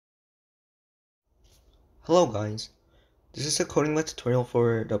Hello guys, this is a coding math tutorial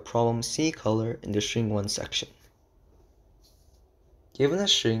for the problem seeColor in the string 1 section. Given a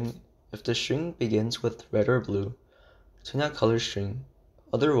string, if the string begins with red or blue, return that color string,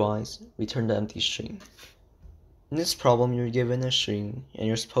 otherwise return the empty string. In this problem, you're given a string and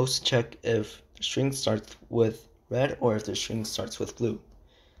you're supposed to check if the string starts with red or if the string starts with blue.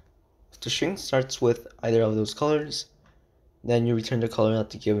 If the string starts with either of those colors, then you return the color that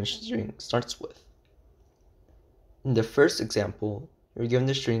the given string starts with. In the first example, you're given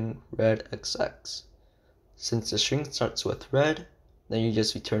the string red XX. Since the string starts with red, then you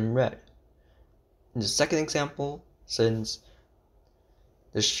just return red. In the second example, since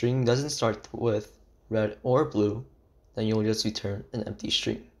the string doesn't start with red or blue, then you'll just return an empty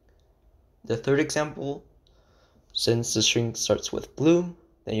string. The third example, since the string starts with blue,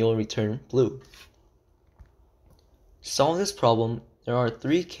 then you'll return blue. To solve this problem, there are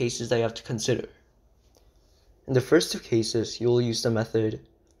 3 cases that you have to consider. In the first 2 cases, you will use the method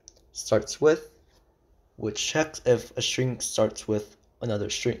starts with, which checks if a string starts with another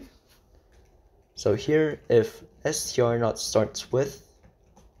string. So here, if str not starts with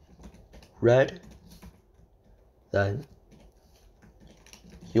red, then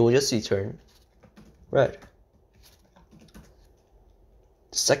you will just return red.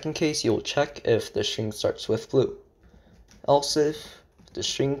 The second case, you will check if the string starts with blue. Else if the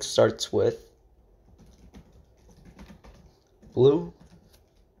string starts with blue,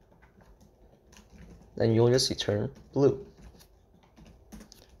 then you'll just return blue.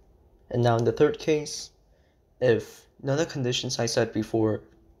 And now in the third case, if none of the conditions I said before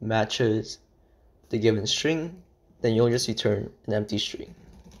matches the given string, then you'll just return an empty string.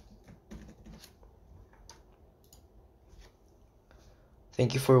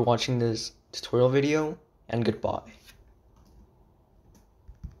 Thank you for watching this tutorial video, and goodbye.